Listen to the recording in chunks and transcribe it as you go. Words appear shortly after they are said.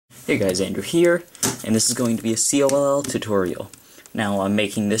Hey guys, Andrew here, and this is going to be a COLL tutorial. Now, I'm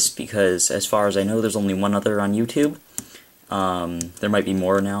making this because, as far as I know, there's only one other on YouTube. There might be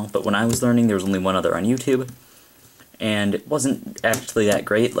more now, but when I was learning, there was only one other on YouTube. And it wasn't actually that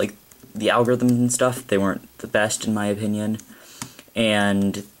great. Like, the algorithms and stuff, they weren't the best in my opinion.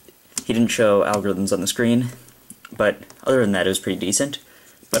 And he didn't show algorithms on the screen, but other than that, it was pretty decent.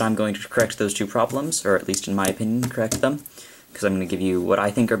 But I'm going to correct those two problems, or at least in my opinion, correct them, because I'm going to give you what I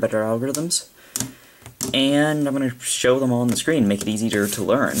think are better algorithms. And I'm going to show them all on the screen, make it easier to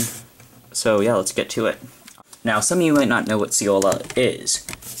learn. So yeah, let's get to it. Now, some of you might not know what COLL is.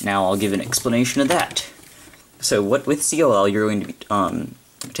 Now, I'll give an explanation of that. So with COLL, you're going to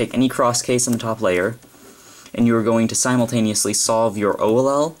take any cross case on the top layer, and you're going to simultaneously solve your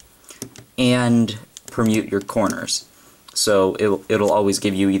OLL and permute your corners. So it'll always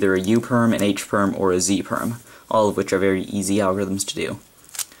give you either a U-perm, an H-perm, or a Z-perm, all of which are very easy algorithms to do.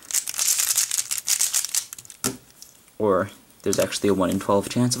 Or there's actually a 1 in 12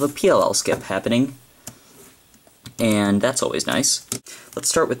 chance of a PLL skip happening, and that's always nice. Let's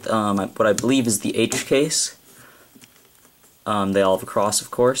start with what I believe is the H case. They all have a cross,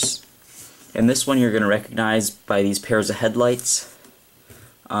 of course. And this one you're going to recognize by these pairs of headlights.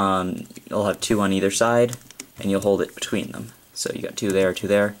 You'll have two on either side, and you'll hold it between them. So you got two there, two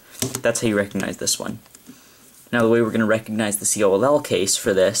there. That's how you recognize this one. Now, the way we're going to recognize the COLL case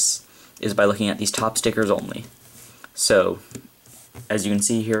for this is by looking at these top stickers only. So, as you can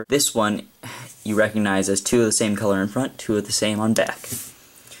see here, this one you recognize as two of the same color in front, two of the same on back.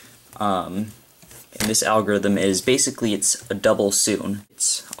 And this algorithm is basically, it's a double soon.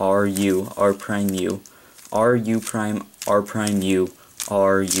 It's RU, R prime U, RU prime, R prime U,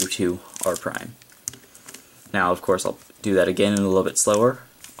 RU2, R prime. Now, of course, I'll do that again in a little bit slower.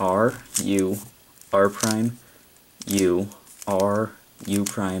 R, U, R prime, U, R, U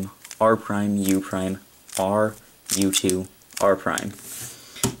prime, R prime, U prime, R, U2, R prime.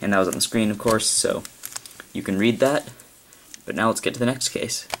 And that was on the screen, of course, so you can read that. But now let's get to the next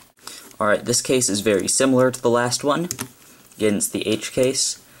case. Alright, this case is very similar to the last one. Again, it's the H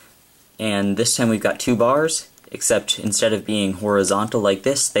case. And this time we've got two bars, except instead of being horizontal like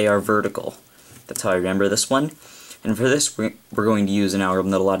this, they are vertical. That's how I remember this one. And for this, we're going to use an algorithm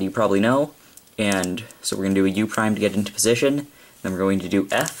that a lot of you probably know. And so we're going to do a U prime to get into position. Then we're going to do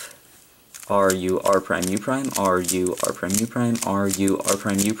F, RU, R prime, U prime, RU, R prime, U prime, RU, R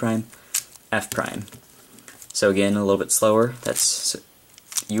prime, U prime, F prime. So again, a little bit slower. That's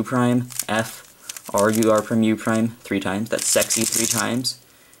U prime, F, RU, R prime, U prime, 3 times. That's sexy 3 times.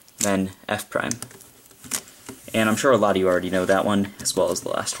 Then F prime. And I'm sure a lot of you already know that one, as well as the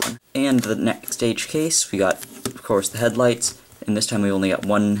last one. And the next H case, we got, of course, the headlights, and this time we only got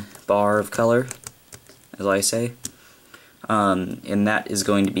one bar of color, as I say. And that is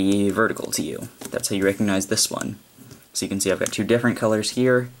going to be vertical to you. That's how you recognize this one. So you can see I've got two different colors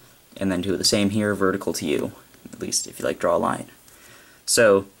here, and then two of the same here, vertical to you, at least if you like draw a line.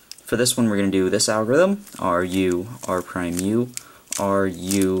 So for this one we're going to do this algorithm, RU, R prime U,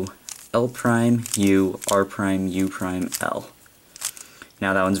 RU, L prime, U, R prime, U prime, L.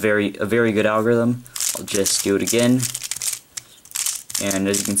 Now that one's a very good algorithm. I'll just do it again. And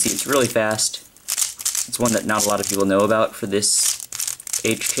as you can see, it's really fast. It's one that not a lot of people know about for this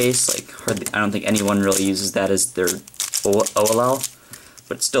H case. Like, I don't think anyone really uses that as their OLL,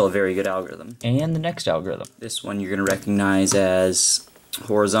 but it's still a very good algorithm. And the next algorithm. This one you're going to recognize as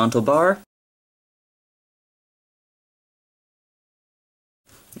horizontal bar.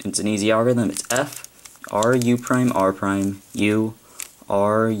 It's an easy algorithm. It's F, R, U prime, R prime, U,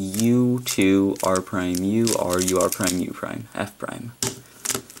 R, U2, R prime, U, R, U, R prime, U prime, F prime.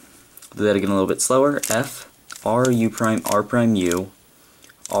 I'll do that again a little bit slower. F, R, U prime, R prime, U,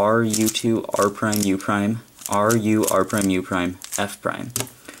 R, U2, R prime, U prime, R, U, R prime, U prime, F prime.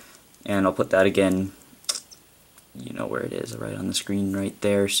 And I'll put that again, you know where it is, right on the screen right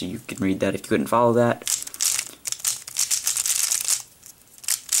there, so you can read that if you couldn't follow that.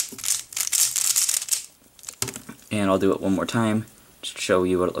 And I'll do it one more time, just to show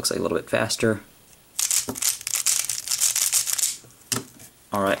you what it looks like a little bit faster.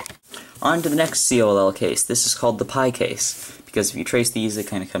 Alright, on to the next COLL case. This is called the pi case, because if you trace these, they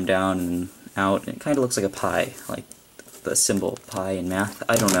kind of come down and out, and it kind of looks like a pi, like the symbol pi in math.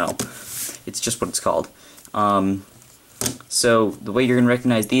 I don't know. It's just what it's called. So the way you're going to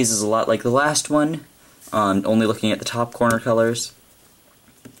recognize these is a lot like the last one, only looking at the top corner colors.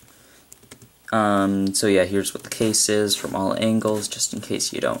 So yeah, here's what the case is from all angles, just in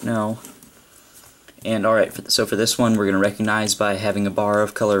case you don't know. And alright, so for this one, we're going to recognize by having a bar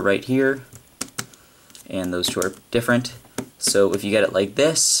of color right here, and those two are different. So if you get it like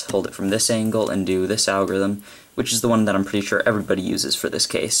this, hold it from this angle and do this algorithm, which is the one that I'm pretty sure everybody uses for this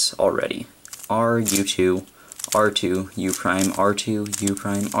case already. R, U2, R2, U prime, R2, U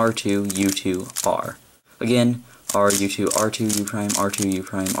prime, R2, U2, R. Again, R, U2, R2, U prime, R2, U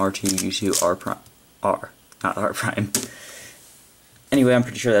prime, R2, U2, R prime, R, not R prime. Anyway, I'm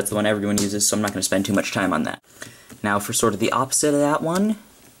pretty sure that's the one everyone uses, so I'm not going to spend too much time on that. Now for sort of the opposite of that one,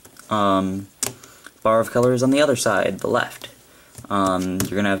 bar of colors on the other side, the left. You're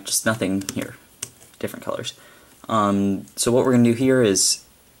going to have just nothing here, different colors. So what we're going to do here is,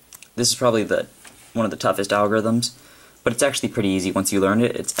 this is probably one of the toughest algorithms, but it's actually pretty easy once you learn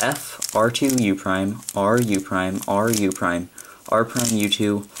it. It's F, R2, U prime, R, U prime, R, U prime, R prime,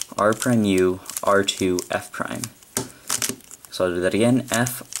 U2, R prime, U, R2, F prime. So I'll do that again.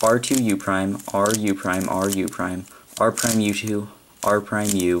 F, R2, U prime, R, U prime, R, U prime, R prime, U2, R prime,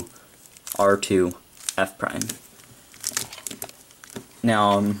 U, R2, F prime.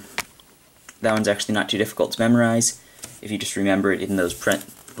 Now, that one's actually not too difficult to memorize if you just remember it in those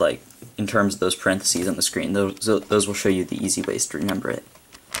in terms of those parentheses on the screen. Those will show you the easy ways to remember it.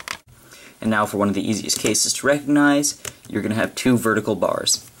 And now for one of the easiest cases to recognize, you're going to have two vertical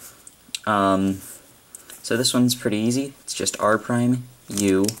bars. So this one's pretty easy. It's just R prime,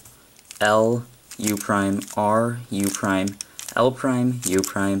 U, L, U prime, R, U prime, L prime, U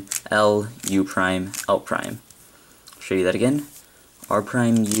prime, L, U prime, L prime. I'll show you that again. R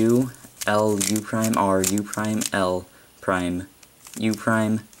prime, U, L, U prime, R, U prime, L prime, U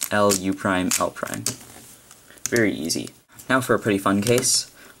prime, L, U prime, L prime. Very easy. Now for a pretty fun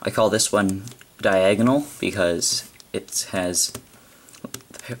case. I call this one diagonal because it has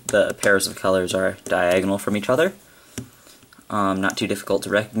the pairs of colors are diagonal from each other. Not too difficult to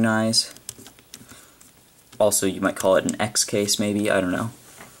recognize. Also, you might call it an X case, maybe, I don't know.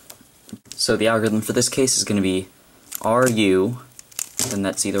 So the algorithm for this case is going to be RU, then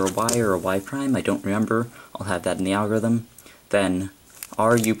that's either a Y or a Y prime, I don't remember. I'll have that in the algorithm. Then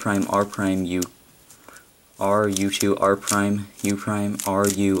RU prime, R prime, U, RU2, R prime, U prime,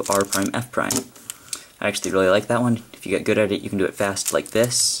 RU, R prime, F prime. I actually really like that one. If you get good at it, you can do it fast like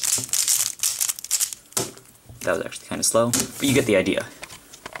this. That was actually kind of slow, but you get the idea.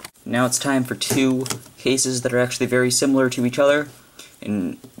 Now it's time for two cases that are actually very similar to each other,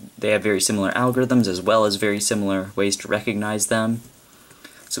 and they have very similar algorithms as well as very similar ways to recognize them.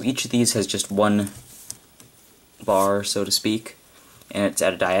 So each of these has just one bar, so to speak, and it's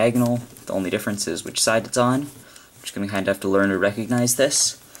at a diagonal. The only difference is which side it's on. I'm just going to kind of have to learn to recognize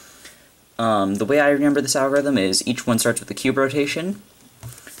this. The way I remember this algorithm is each one starts with a cube rotation,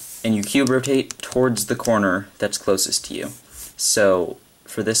 and you cube rotate towards the corner that's closest to you. So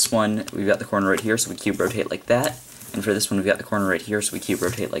for this one, we've got the corner right here, so we cube rotate like that, and for this one, we've got the corner right here, so we cube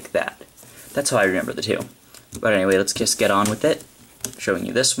rotate like that. That's how I remember the two. But anyway, let's just get on with it. Showing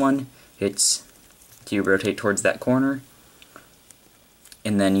you this one, it's cube rotate towards that corner,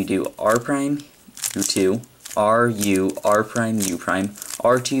 and then you do R prime, U2, R, U, R prime, U prime,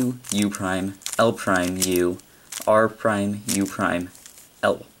 R2, U prime, L prime, U, R prime, U prime,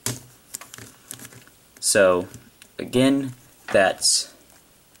 L. So, again, that's,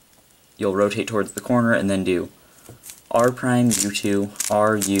 you'll rotate towards the corner and then do R prime, U2,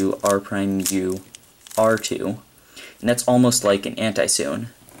 R, U, R prime, U, R2. And that's almost like an anti-soon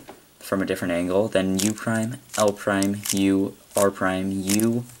from a different angle. Then U prime, L prime, U, R prime,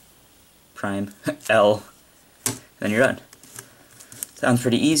 U prime, L. Then you're done. Sounds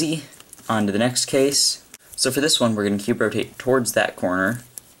pretty easy. On to the next case. So for this one, we're going to cube rotate towards that corner,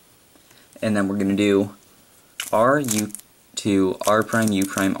 and then we're going to do R, U2, R prime, U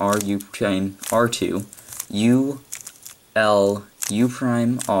prime, R, U prime, R2, U, L, U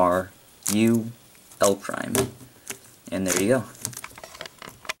prime, R, U, L prime. And there you go.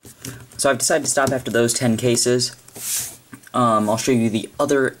 So I've decided to stop after those 10 cases. I'll show you the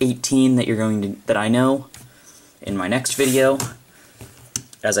other 18 that I know in my next video.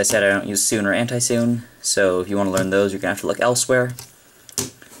 As I said, I don't use soon or anti-soon, so if you want to learn those, you're going to have to look elsewhere.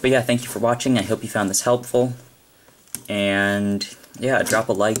 But yeah, thank you for watching. I hope you found this helpful. And yeah, drop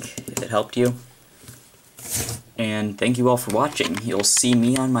a like if it helped you. And thank you all for watching. You'll see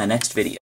me on my next video.